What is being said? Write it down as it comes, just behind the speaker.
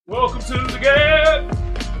Welcome to the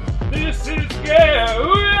G.A.B. This is G.A.B.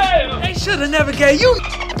 Ooh, yeah. They should have never gave you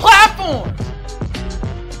platforms.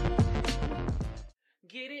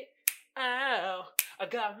 Get it out. I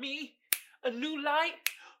got me a new light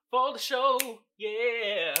for the show.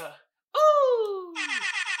 Yeah. Ooh.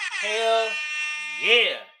 Hell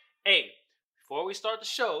yeah. Hey, before we start the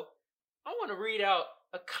show, I want to read out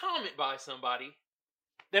a comment by somebody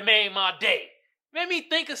that made my day. Made me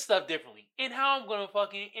think of stuff differently and how I'm going to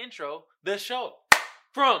fucking intro the show.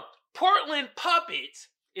 From Portland Puppets,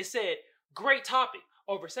 it said, great topic.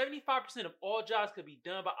 Over 75% of all jobs could be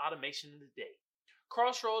done by automation in the day.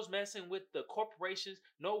 Crossroads messing with the corporations,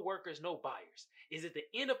 no workers, no buyers. Is it the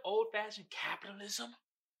end of old-fashioned capitalism?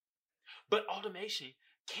 But automation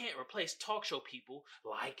can't replace talk show people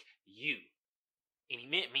like you. And he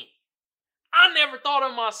meant me. I never thought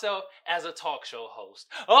of myself as a talk show host.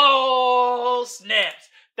 Oh, snaps.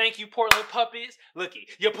 Thank you, Portland Puppets. Looky,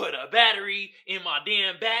 you put a battery in my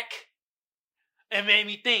damn back and made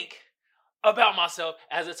me think about myself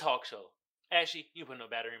as a talk show. Actually, you put no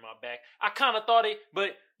battery in my back. I kind of thought it,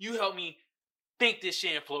 but you helped me think this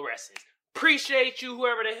shit in fluorescence. Appreciate you,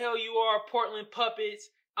 whoever the hell you are, Portland Puppets.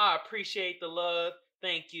 I appreciate the love.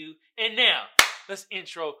 Thank you. And now, let's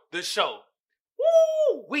intro the show.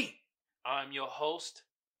 Woo-wee! I'm your host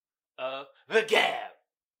of the G.A.B.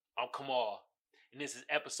 I'm Kamal. And this is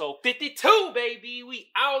episode 52, baby.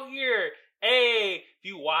 We out here. Hey, if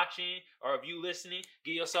you watching or if you listening,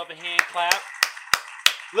 give yourself a hand clap.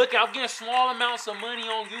 Look, I'm getting small amounts of money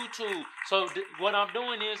on YouTube. So what I'm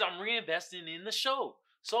doing is I'm reinvesting in the show.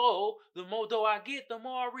 So the more dough I get, the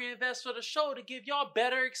more I reinvest for the show to give y'all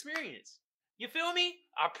better experience. You feel me?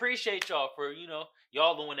 I appreciate y'all for,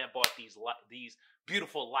 y'all the one that bought these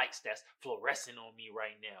beautiful lights that's fluorescent on me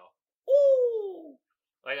right now. Ooh!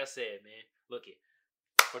 Like I said, man, look it.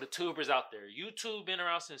 For the tubers out there, YouTube been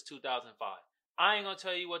around since 2005. I ain't gonna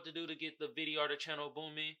tell you what to do to get the video or the channel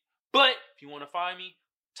booming. But if you want to find me,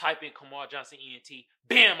 type in Kamal Johnson ENT.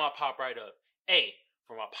 Bam, I'll pop right up. Hey,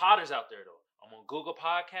 for my potters out there though, I'm on Google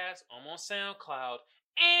Podcasts, I'm on SoundCloud,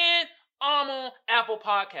 and I'm on Apple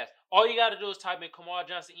Podcasts. All you gotta do is type in Kamal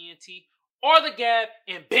Johnson ENT or the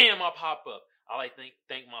G.A.B. and bam, I'll pop up. I like to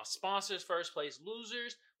thank my sponsors, First Place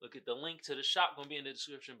Losers. Look at the link to the shop. Going to be in the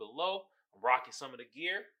description below. I'm rocking some of the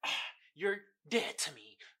gear. You're dead to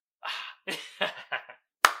me.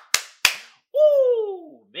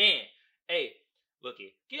 Woo, man. Hey, look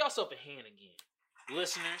it. Give yourself a hand again.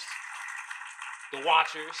 Listeners, the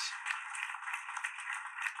watchers.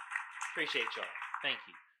 Appreciate y'all. Thank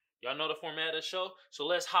you. Y'all know the format of the show, so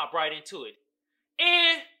let's hop right into it.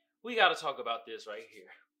 And we got to talk about this right here.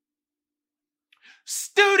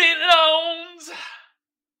 Student loans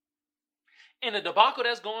and the debacle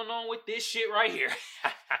that's going on with this shit right here.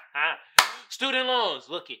 Student loans.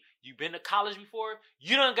 Look it. You been to college before?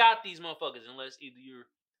 You done got these motherfuckers unless either your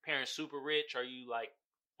parents super rich or you like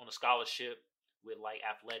on a scholarship with like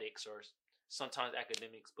athletics or sometimes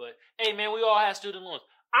academics. But hey man, we all have student loans.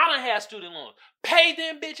 I done had student loans. Paid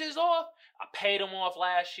them bitches off. I paid them off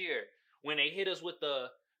last year when they hit us with the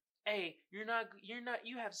hey, you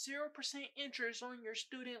have 0% interest on your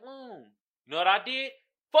student loan. You know what I did?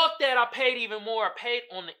 Fuck that, I paid even more. I paid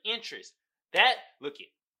on the interest. That's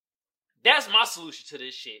my solution to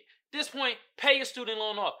this shit. At this point, pay your student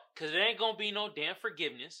loan off, because there ain't gonna be no damn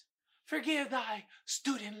forgiveness. Forgive thy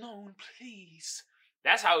student loan, please.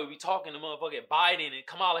 That's how we be talking to motherfucking Biden and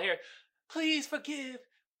Kamala Harris. Please forgive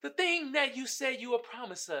the thing that you said you would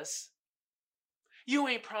promise us. You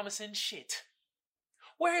ain't promising shit.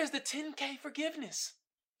 Where is the 10K forgiveness?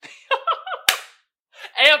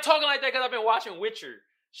 Hey, I'm talking like that because I've been watching Witcher.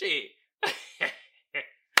 Shit.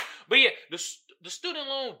 But yeah, the student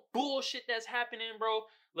loan bullshit that's happening, bro.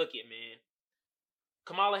 Look it, man.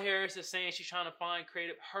 Kamala Harris is saying she's trying to find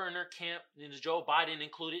creative, her and her camp, and Joe Biden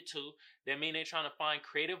included too. That mean they're trying to find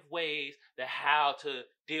creative ways to how to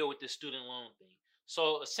deal with this student loan thing.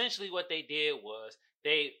 So essentially what they did was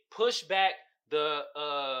they pushed back the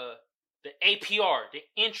APR, the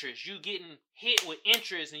interest, you getting hit with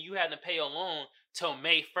interest and you having to pay a loan till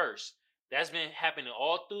May 1st. That's been happening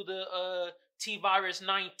all through the T-Virus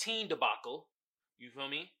 19 debacle. You feel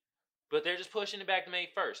me? But they're just pushing it back to May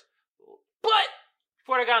 1st. But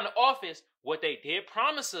before they got into office, what they did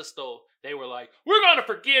promise us though, they were like, we're going to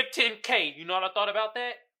forgive 10K. You know what I thought about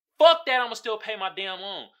that? Fuck that, I'm going to still pay my damn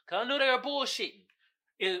loan. Because I knew they were bullshitting.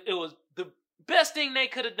 It was the best thing they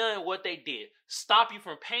could have done what they did. Stop you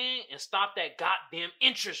from paying and stop that goddamn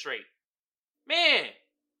interest rate. Man,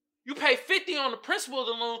 you pay 50 on the principal of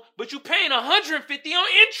the loan, but you paying 150 on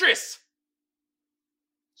interest.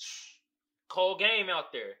 Cold game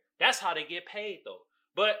out there. That's how they get paid though.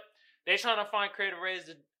 But they're trying to find creative ways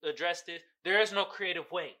to address this. There is no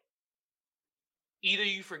creative way. Either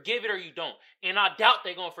you forgive it or you don't. And I doubt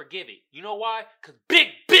they're going to forgive it. You know why? Because big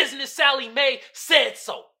business Sally Mae said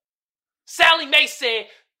so. Sally Mae said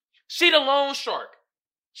she the loan shark.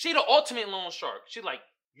 She the ultimate loan shark. She like,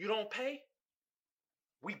 you don't pay?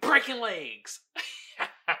 We breaking legs.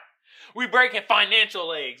 We breaking financial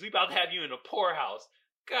legs. We about to have you in a poorhouse.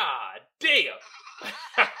 God damn.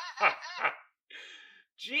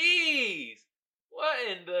 Jeez. What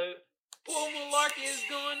in the bull malarkey is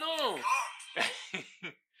going on?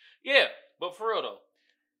 Yeah, but for real though.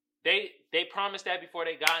 They promised that before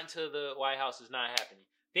they got into the White House. Is not happening.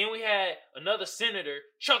 Then we had another senator,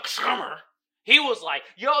 Chuck Schumer. He was like,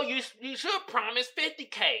 yo, you should promise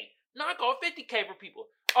 50K. Knock off 50K for people.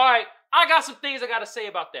 All right, I got some things I got to say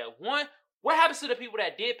about that. One, what happens to the people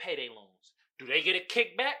that did pay their loans? Do they get a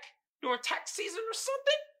kickback during tax season or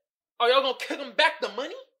something? Are y'all going to kick them back the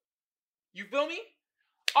money? You feel me?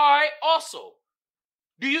 All right, also,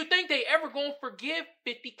 do you think they ever going to forgive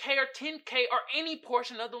 50K or 10K or any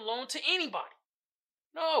portion of the loan to anybody?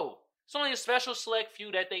 No. It's only a special select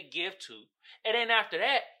few that they give to. And then after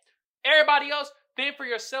that, everybody else, fend for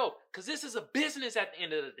yourself. Because this is a business at the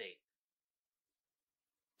end of the day.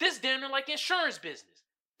 This damn near like insurance business.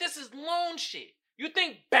 This is loan shit. You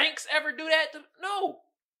think banks ever do that? No.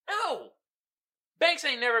 Banks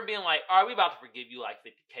ain't never been like, all right, we about to forgive you like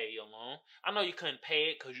 50K your loan. I know you couldn't pay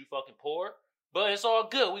it because you fucking poor. But it's all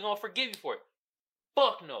good. We're going to forgive you for it.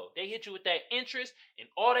 Fuck no. They hit you with that interest, and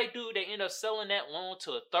all they do, they end up selling that loan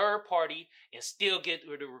to a third party and still get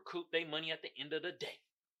to recoup their money at the end of the day.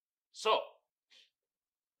 So,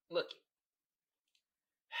 look.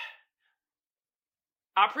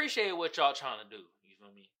 I appreciate what y'all trying to do. You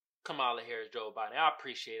feel me? Kamala Harris, Joe Biden. I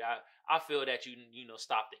appreciate it. I feel that you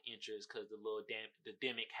stopped the interest because the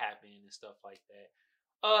demic happened and stuff like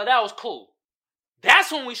that. That was cool.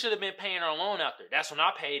 That's when we should have been paying our loan out there. That's when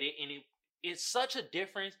I paid it, and it's such a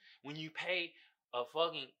difference when you pay a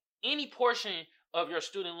fucking any portion of your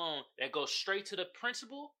student loan that goes straight to the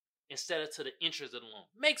principal instead of to the interest of the loan.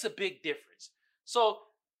 Makes a big difference. So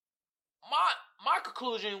my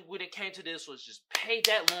conclusion when it came to this was just pay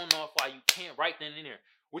that loan off while you can right then and there.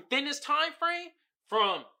 Within this time frame,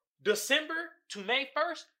 from December to May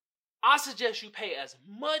 1st, I suggest you pay as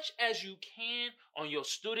much as you can on your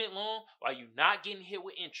student loan while you're not getting hit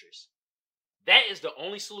with interest. That is the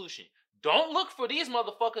only solution. Don't look for these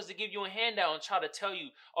motherfuckers to give you a handout and try to tell you,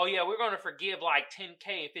 oh yeah, we're going to forgive like 10K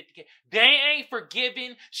and 50K. They ain't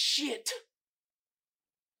forgiving shit.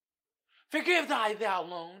 Forgive thou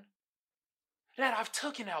loan that I've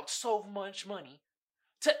taken out so much money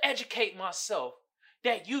to educate myself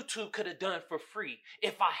that YouTube could have done for free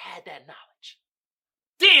if I had that knowledge.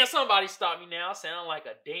 Damn, somebody stop me now. I sound like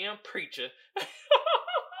a damn preacher.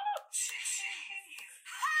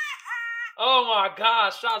 Oh my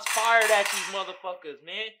God, shots fired at these motherfuckers,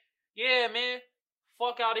 man. Yeah, man.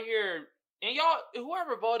 Fuck out of here. And y'all,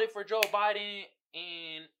 whoever voted for Joe Biden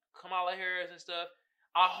and Kamala Harris and stuff,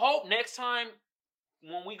 I hope next time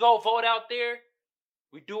when we go vote out there,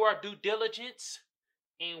 we do our due diligence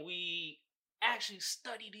and we actually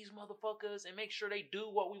study these motherfuckers and make sure they do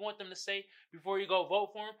what we want them to say before you go vote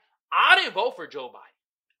for them. I didn't vote for Joe Biden.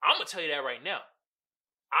 I'm going to tell you that right now.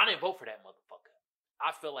 I didn't vote for that motherfucker.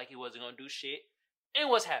 I felt like he wasn't going to do shit. And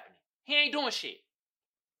what's happening? He ain't doing shit.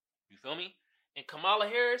 You feel me? And Kamala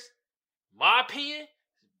Harris, my opinion,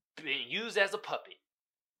 being used as a puppet.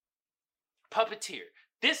 Puppeteer.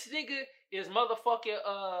 This nigga is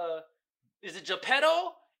motherfucking, is it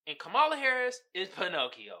Geppetto? And Kamala Harris is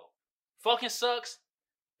Pinocchio. Fucking sucks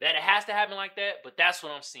that it has to happen like that, but that's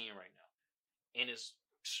what I'm seeing right now. And it's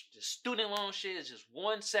the student loan shit is just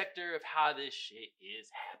one sector of how this shit is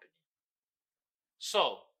happening.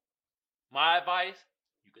 So, my advice,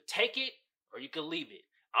 you could take it or you could leave it.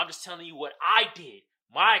 I'm just telling you what I did,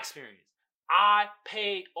 my experience. I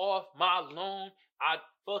paid off my loan. I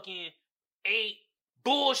fucking ate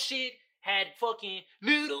bullshit, had fucking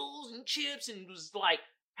noodles and chips and was like,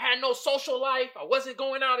 had no social life. I wasn't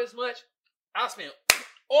going out as much. I spent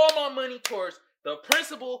all my money towards the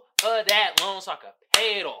principal of that loan so I could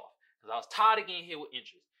pay it off. Because I was tired of getting hit with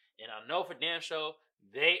interest. And I know for damn sure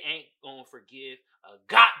they ain't going to forgive a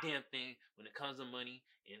goddamn thing when it comes to money.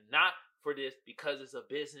 And not for this because it's a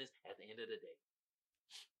business at the end of the day.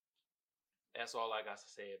 That's all I got to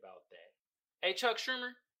say about that. Hey, Chuck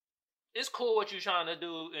Schumer, it's cool what you trying to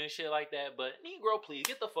do and shit like that, but Negro, please,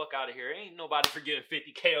 get the fuck out of here. Ain't nobody forgiving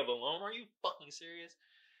 50K of a loan. Are you fucking serious?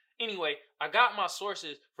 Anyway, I got my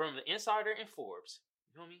sources from the Insider and Forbes.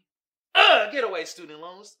 You know me? Get away, student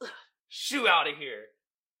loans. Shoo out of here.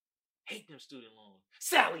 Hate them student loans.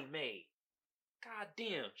 Sally Mae. God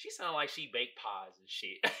damn. She sound like she baked pies and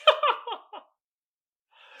shit.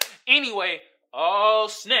 Anyway, oh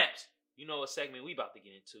snaps. You know what segment we about to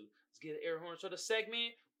get into. Let's get an air horn for the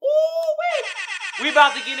segment. Ooh, wait. We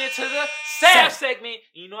about to get into the sad segment.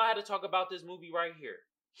 You know I had to talk about this movie right here.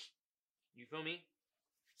 You feel me?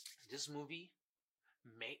 This movie,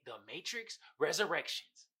 The Matrix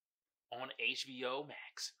Resurrections, on HBO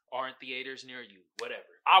Max, or in theaters near you, whatever.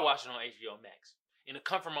 I watched it on HBO Max in the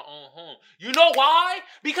comfort of my own home. You know why?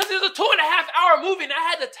 Because it's a 2.5-hour movie, and I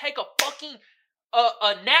had to take a fucking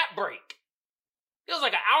a nap break. It was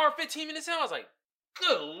like an hour and 15 minutes in. I was like,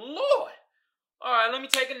 good Lord. All right, let me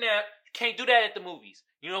take a nap. Can't do that at the movies.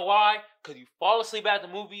 You know why? Because you fall asleep at the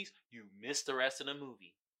movies, you miss the rest of the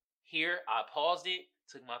movie. Here, I paused it,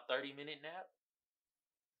 took my 30-minute nap,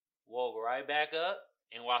 woke right back up,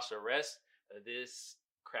 and watched the rest of this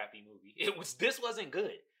crappy movie. This wasn't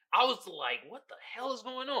good. I was like, what the hell is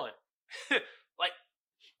going on? Like,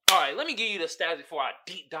 all right, let me give you the stats before I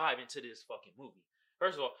deep dive into this fucking movie.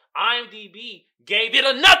 First of all, IMDb gave it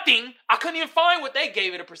a nothing. I couldn't even find what they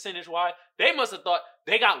gave it a percentage-wise. They must have thought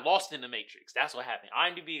they got lost in the Matrix. That's what happened.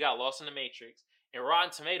 IMDb got lost in the Matrix, and Rotten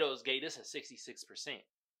Tomatoes gave this a 66%,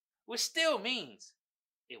 which still means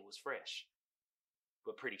it was fresh,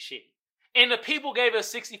 but pretty shitty. And the people gave it a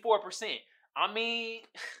 64%. I mean,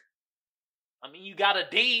 you got a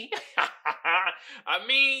D. I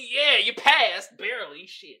mean, yeah, you passed. Barely.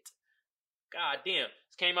 Shit. God damn.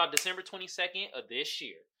 This came out December 22nd of this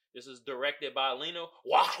year. This is directed by Lena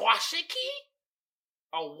Wachowski?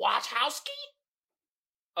 Or Wachowski?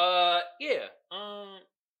 Yeah.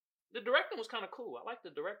 The directing was kind of cool. I like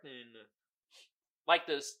the directing. Like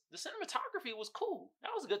the cinematography was cool.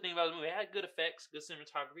 That was a good thing about the movie. It had good effects, good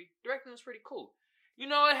cinematography. Directing was pretty cool. You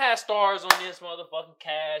know, it has stars on this motherfucking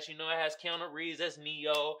cast. You know, it has Keanu Reeves as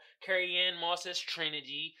Neo, Carrie-Anne Moss as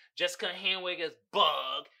Trinity, Jessica Henwick as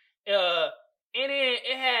Bug. And then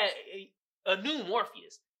it had a new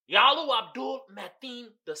Morpheus, Yalu Abdul Mateen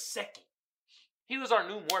II. He was our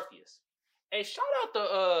new Morpheus. Hey, shout out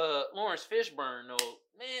to Lawrence Fishburne, though.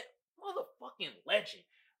 Man, motherfucking legend.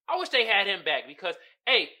 I wish they had him back because,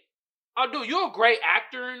 hey, dude, you're a great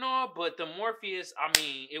actor and all, but the Morpheus, I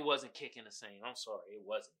mean, it wasn't kicking the same. I'm sorry, it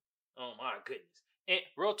wasn't. Oh my goodness. And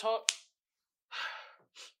real talk,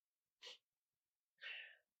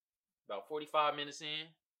 about 45 minutes in,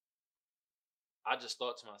 I just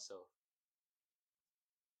thought to myself,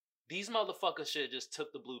 these motherfuckers should have just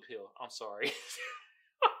took the blue pill. I'm sorry.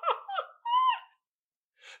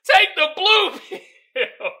 Take the blue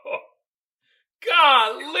pill.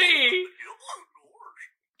 Golly.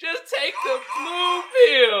 Just take the blue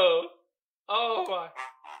pill. Oh my.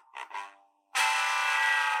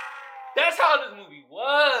 That's how this movie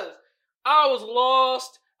was. I was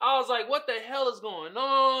lost. I was like, what the hell is going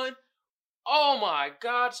on? Oh my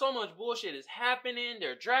God, so much bullshit is happening.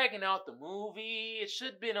 They're dragging out the movie. It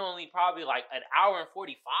should have been only probably like an hour and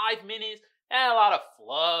 45 minutes. It had a lot of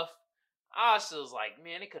fluff. I was like,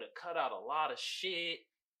 man, they could have cut out a lot of shit.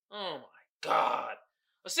 Oh my God.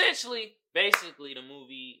 Essentially, basically, the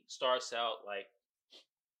movie starts out like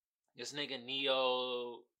this nigga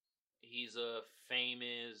Neo, he's a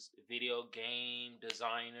famous video game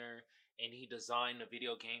designer, and he designed the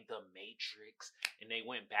video game The Matrix, and they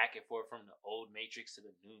went back and forth from the old Matrix to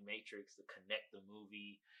the new Matrix to connect the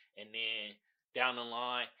movie, and then down the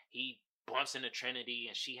line, he bumps into Trinity,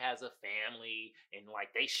 and she has a family, and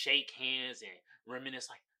like they shake hands and reminisce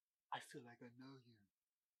like, I feel like I know you.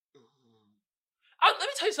 Let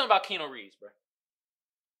me tell you something about Keanu Reeves, bro.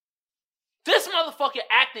 This motherfucking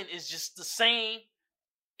acting is just the same.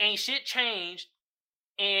 Ain't shit changed.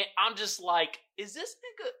 And I'm just like, is this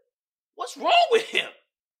nigga, what's wrong with him?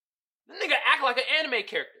 The nigga act like an anime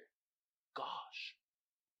character. Gosh.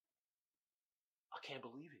 I can't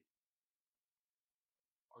believe it.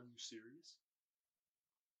 Are you serious?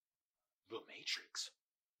 The Matrix.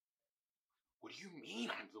 What do you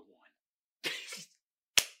mean I'm the one?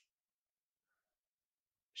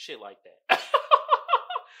 Shit like that.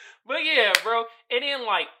 But yeah, bro. And then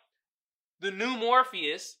like the new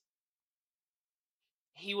Morpheus,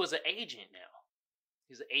 he was an agent now.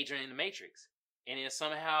 He's an agent in the Matrix. And then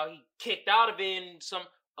somehow he kicked out of it and some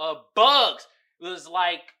bugs. It was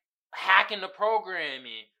like hacking the program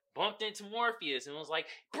and bumped into Morpheus and was like,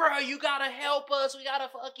 bro, you gotta help us. We gotta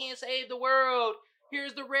fucking save the world.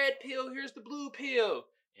 Here's the red pill. Here's the blue pill.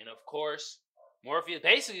 And of course, Morpheus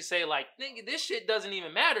basically say like, nigga, this shit doesn't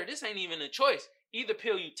even matter. This ain't even a choice. Either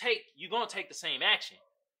pill you take, you're gonna take the same action.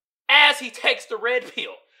 As he takes the red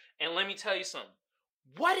pill. And let me tell you something.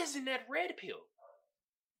 What is in that red pill?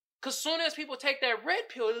 Cause soon as people take that red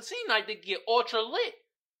pill, it seems like they get ultra lit.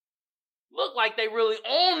 Look like they really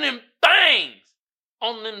own them things.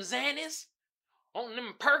 On them Xannies, on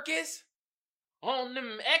them Perkins, on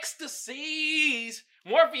them ecstasies.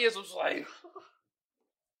 Morpheus was like,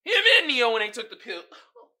 him and Neo when they took the pill.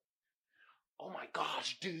 Oh my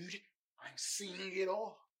gosh, dude. I'm seeing it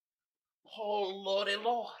all. Oh, Lordy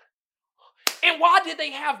Lord. And why did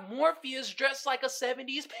they have Morpheus dressed like a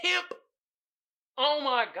 70s pimp? Oh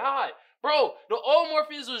my God. Bro, the old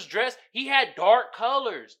Morpheus was dressed, he had dark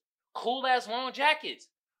colors, cool ass long jackets.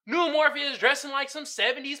 New Morpheus dressing like some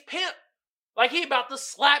 70s pimp. Like he about to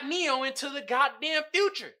slap Neo into the goddamn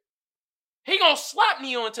future. He gonna slap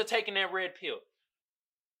Neo into taking that red pill.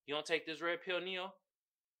 You don't take this red pill, Neo?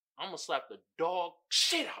 I'm gonna slap the dog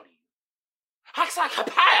shit out of you. Haksai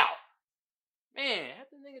kapow! Man, have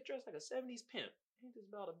the nigga dressed like a 70s pimp. Ain't this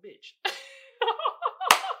about a bitch?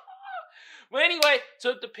 But anyway,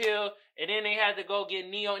 took the pill, and then they had to go get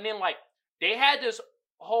Neo, and then like they had this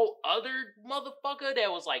whole other motherfucker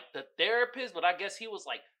that was like the therapist, but I guess he was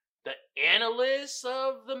like the analyst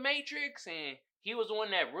of the Matrix, and he was the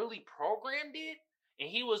one that really programmed it, and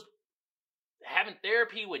he was having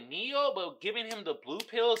therapy with Neo, but giving him the blue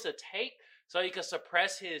pills to take so he could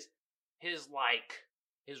suppress his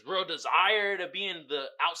real desire to be in the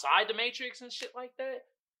outside the Matrix and shit like that.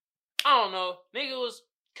 I don't know. Nigga was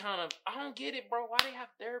kind of, I don't get it, bro. Why they have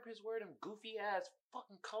therapists wear them goofy ass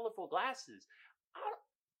fucking colorful glasses?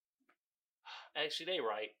 Actually, they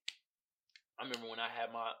right. I remember when I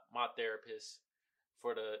had my therapist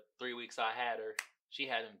for the 3 weeks I had her, she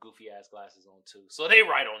had them goofy ass glasses on too. So they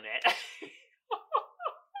right on that.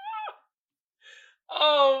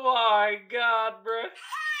 Oh my God, bro.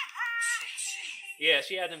 Yeah,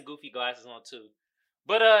 she had them goofy glasses on too.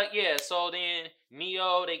 But yeah, so then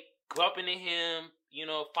Neo, they go up into him, you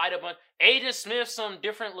know, fight a bunch. Agent Smith, some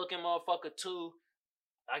different looking motherfucker too.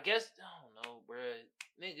 I guess, I don't know, bro.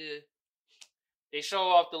 Nigga, they show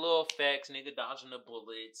off the little effects, nigga dodging the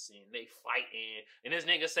bullets, and they fighting. And this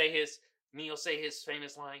nigga Neo say his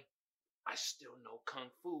famous line, I still know Kung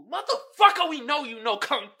Fu. Motherfucker, we know you know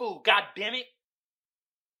Kung Fu, god damn it.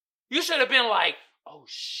 You should have been like, oh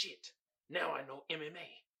shit, now I know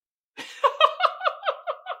MMA.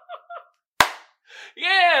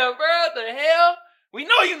 Yeah, bro, the hell? We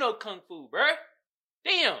know you know Kung Fu, bro.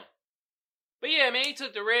 Damn. But yeah, man, he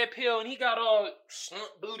took the red pill and he got all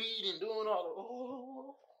slump bootied and doing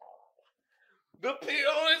all the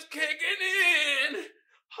pill is kicking in.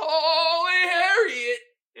 Holy Harriet.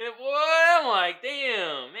 And boy, I'm like,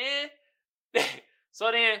 damn, man. So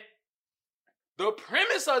then, the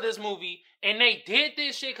premise of this movie, and they did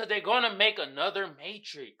this shit because they're going to make another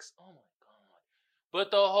Matrix. Oh my God. But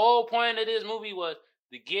the whole point of this movie was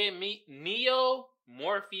to get Neo,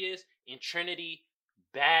 Morpheus, and Trinity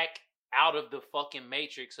back out of the fucking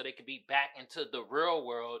Matrix so they could be back into the real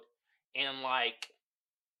world and like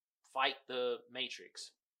fight the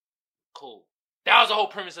Matrix. Cool. That was the whole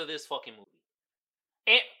premise of this fucking movie.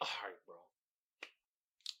 And alright, bro.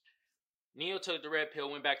 Neo took the red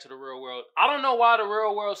pill, went back to the real world. I don't know why the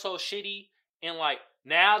real world's so shitty. And like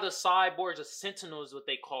now the cyborgs, the sentinels, what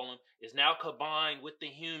they call them, is now combined with the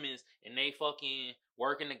humans, and they fucking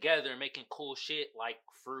working together and making cool shit like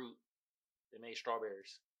fruit. They made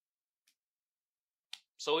strawberries.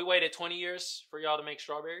 So we waited 20 years for y'all to make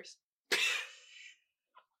strawberries.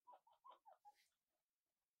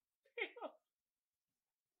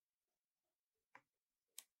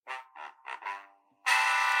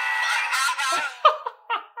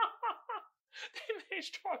 They made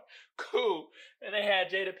strawberries. Cool. And they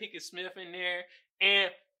had Jada Pinkett Smith in there.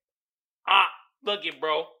 And look it,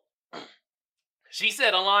 bro. She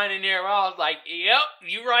said a line in there where I was like, yep,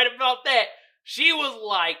 you right about that. She was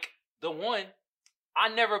like, the one. I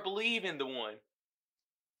never believe in the one.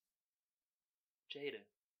 Jada,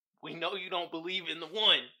 we know you don't believe in the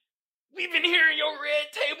one. We've been hearing your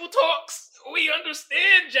red table talks. We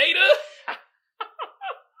understand, Jada.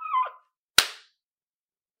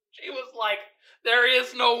 She was like, there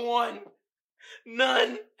is no one.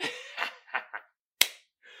 None.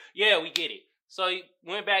 Yeah, we get it. So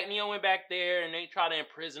Neo went back there, and they tried to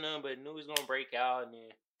imprison him, but knew he was going to break out. And then,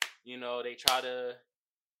 you know, they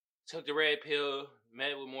took the red pill,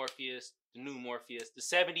 met with Morpheus, the new Morpheus, the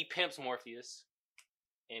 70 Pimps Morpheus.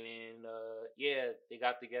 And then, yeah, they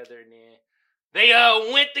got together, and then they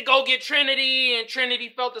went to go get Trinity, and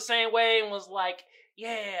Trinity felt the same way and was like,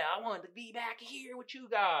 yeah, I wanted to be back here with you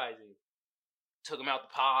guys. And took him out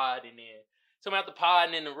the pod, and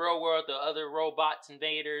then in the real world, the other robots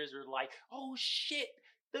invaders were like, oh shit,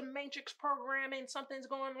 the Matrix programming, something's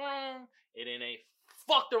going wrong. And then they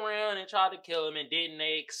fucked around and tried to kill him, and then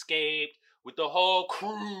they escaped with the whole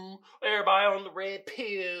crew, everybody on the red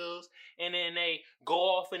pills, and then they go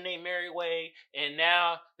off in their merry way, and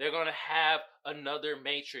now they're gonna have another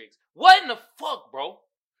Matrix. What in the fuck, bro?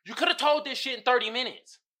 You could have told this shit in 30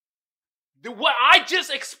 minutes. What I just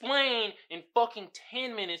explained in fucking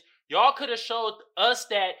 10 minutes, y'all could have showed us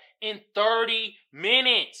that in 30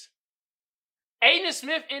 minutes. Agent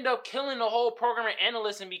Smith ended up killing the whole programming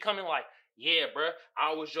analyst and becoming like, yeah, bruh,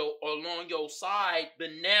 I was along your side, but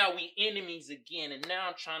now we enemies again, and now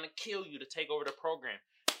I'm trying to kill you to take over the program.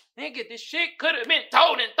 Nigga, this shit could have been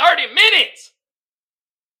told in 30 minutes.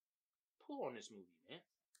 Pull on this movie, man.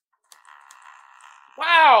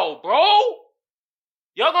 Wow, bro.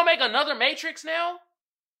 Y'all gonna make another Matrix now?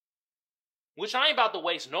 Which I ain't about to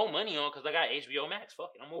waste no money on because I got HBO Max.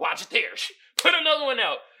 Fuck it, I'm gonna watch it there. Put another one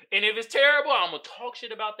out. And if it's terrible, I'm gonna talk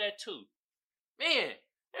shit about that too. Man,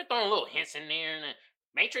 they're throwing little hints in there. And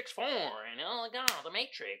Matrix 4. And oh my god, the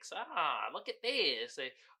Matrix. Ah, look at this.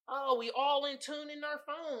 Oh, we all in tune in our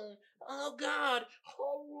phone. Oh god.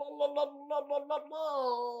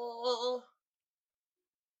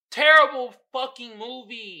 Terrible fucking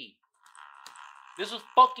movie. This was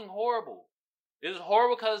fucking horrible. This was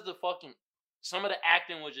horrible because the fucking some of the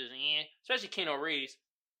acting was just especially Keanu Reeves.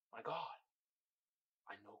 My god,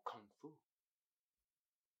 I know kung fu.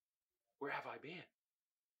 Where have I been?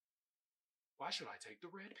 Why should I take the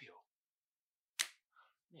red pill?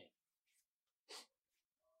 Yeah.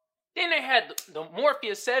 Then they had the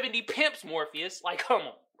Morpheus 70 pimps Morpheus. Like, come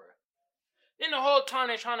on, bro. Then the whole time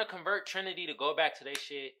they're trying to convert Trinity to go back to their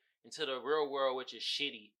shit into the real world, which is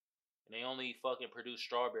shitty. And they only fucking produce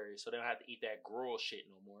strawberries, so they don't have to eat that gruel shit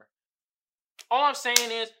no more. All I'm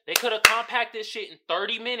saying is, they could have compacted this shit in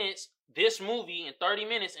 30 minutes, this movie in 30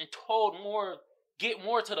 minutes, and told more, get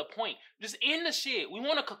more to the point. Just end the shit. We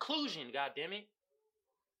want a conclusion, goddammit.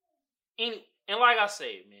 And like I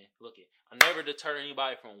say, man, look it. I never deter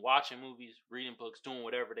anybody from watching movies, reading books, doing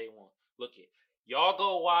whatever they want. Look it. Y'all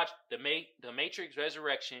go watch The Matrix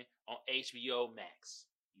Resurrection on HBO Max.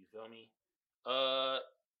 You feel me?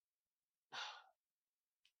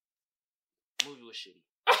 Movie was shitty.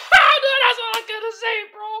 That's all I gotta say,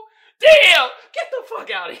 bro. Damn! Get the fuck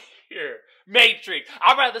out of here. Matrix.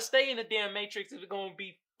 I'd rather stay in the damn Matrix if it's gonna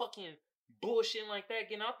be fucking bullshit like that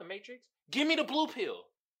getting out the Matrix. Give me the blue pill.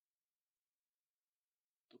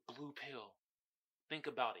 The blue pill. Think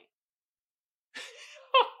about it.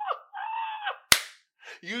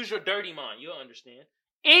 Use your dirty mind. You'll understand.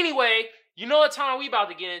 Anyway, you know what time we about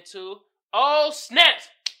to get into? Oh, snaps.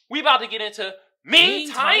 We about to get into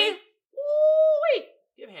Meantime. Woo-wee.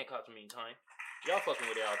 Give a hand clap to Meantime. Y'all fucking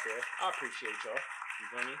with it out there. I appreciate y'all. You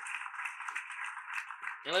feel me?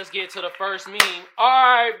 And let's get to the first meme.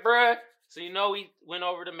 Alright, bruh. So you know we went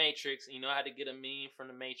over the Matrix. And you know how to get a meme from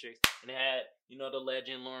the Matrix. And it had, you know, the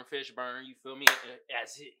legend Lawrence Fishburne. You feel me?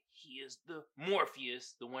 As he is the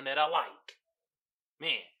Morpheus. The one that I like.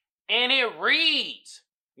 Man. And it reads.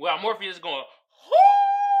 Well, Morpheus is going.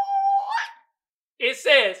 It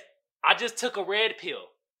says, I just took a red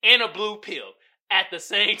pill and a blue pill at the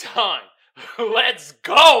same time. Let's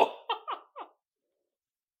go.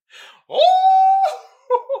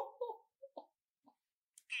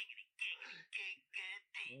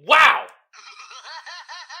 Wow.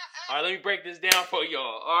 All right, let me break this down for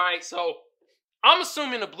y'all. All right, so I'm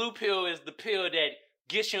assuming the blue pill is the pill that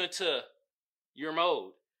gets you into your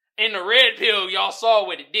mode. And the red pill, y'all saw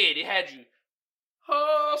what it did. It had you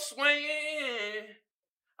swinging.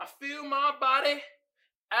 I feel my body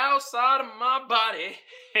outside of my body.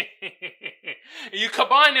 You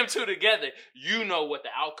combine them two together, you know what the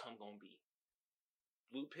outcome gonna be.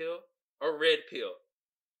 Blue pill or red pill.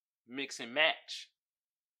 Mix and match.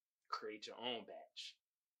 Create your own batch.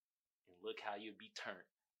 And look how you'll be turned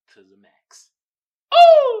to the max.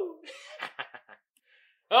 Ooh!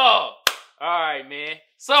 Oh, alright, man.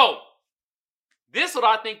 So, this is what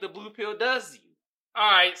I think the blue pill does to you.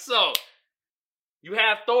 Alright, so you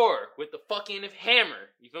have Thor with the fucking hammer.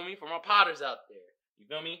 You feel me? For my potters out there. You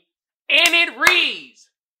feel me? And it reads,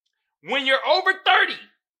 when you're over 30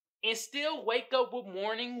 and still wake up with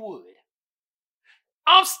morning wood,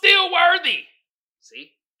 I'm still worthy.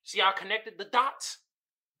 See? See how I connected the dots?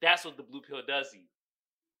 That's what the blue pill does to you.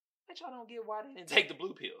 Bet y'all don't get why they didn't take the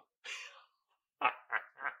blue pill.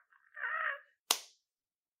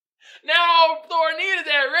 Now Thor needed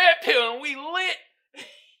that red pill and we lit.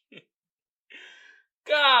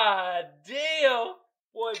 God damn.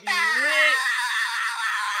 Boy, be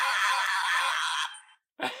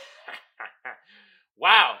lit.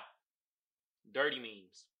 Wow. Dirty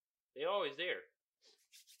memes. They always there.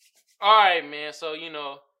 Alright, man. So, you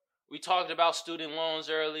know, We talked about student loans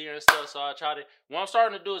earlier and stuff, so I try to. What I'm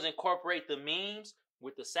starting to do is incorporate the memes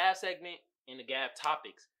with the sad segment and the Gab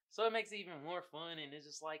topics, so it makes it even more fun. And it's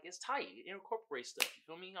just like it's tight. It incorporates stuff. You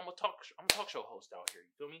feel me? I'm a talk show host out here.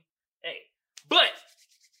 You feel me? Hey, but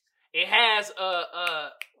it has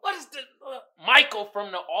what is the Michael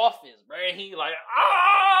from The Office, bro? And he like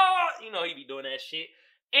he be doing that shit,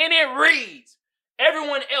 and it reads,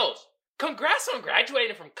 "Everyone else, congrats on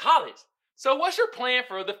graduating from college. So what's your plan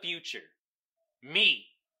for the future? Me,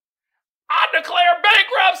 I declare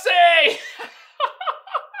bankruptcy."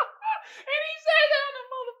 And he said that on the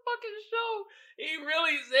motherfucking show. He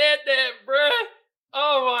really said that, bruh.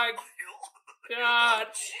 Oh my God.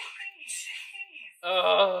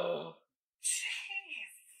 Oh.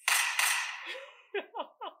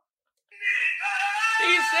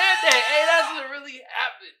 He said that. Hey, that's what really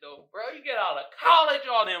happened, though, bro. You get out of college,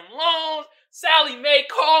 all them loans. Sally Mae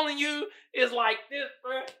calling you is like this,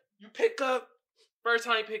 bro. You pick up. First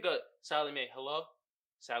time you pick up, Sally Mae, hello?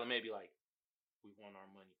 Sally Mae be like, "We want our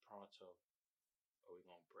money pronto, or we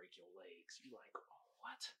gonna break your legs." You like, "Oh,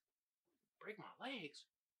 what? Break my legs?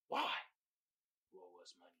 Why?" "You owe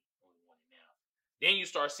us money. Only want it now." Then you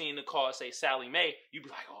start seeing the call say Sally Mae. You be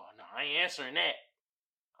like, "Oh, no, I ain't answering that.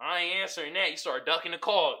 You start ducking the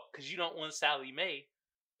call because you don't want Sally Mae,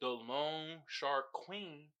 the loan shark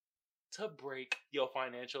queen, to break your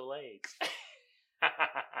financial legs. I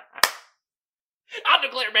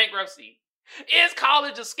declare bankruptcy. Is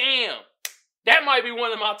college a scam? That might be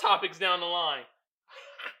one of my topics down the line.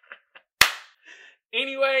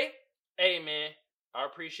 Anyway, hey man, I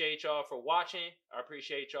appreciate y'all for watching. I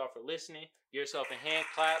appreciate y'all for listening. Give yourself a hand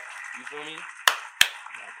clap. You feel me?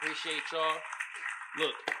 I appreciate y'all.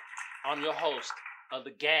 Look, I'm your host of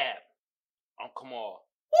the G.A.B. I'm Kamal.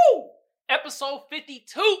 Woo! Episode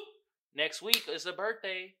 52. Next week is the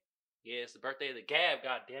birthday. Yeah, it's the birthday of the G.A.B.,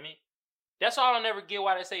 goddammit. That's all I'll never get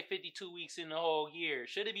why they say 52 weeks in the whole year.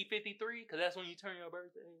 Should it be 53? Because that's when you turn your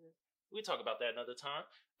birthday. We'll talk about that another time.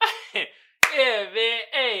 Yeah, man.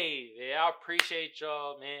 Hey, man. I appreciate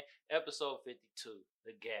y'all, man. Episode 52,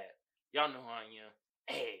 the G.A.B. Y'all know who I am.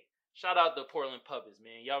 Hey, shout out to Portland Puppets,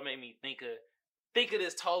 man. Y'all made me think of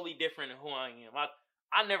this totally different than who I am.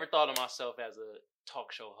 I never thought of myself as a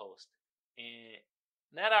talk show host. And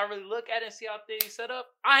now that I really look at it and see how things set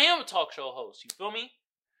up, I am a talk show host. You feel me?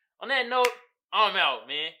 On that note, I'm out,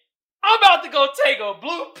 man. I'm about to go take a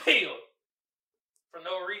blue pill. For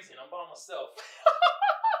no reason. I'm by myself.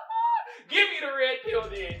 Give me the red pill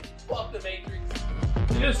then. Fuck the Matrix.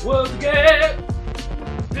 This was G.A.B.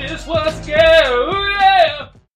 This was G.A.B. Ooh, yeah.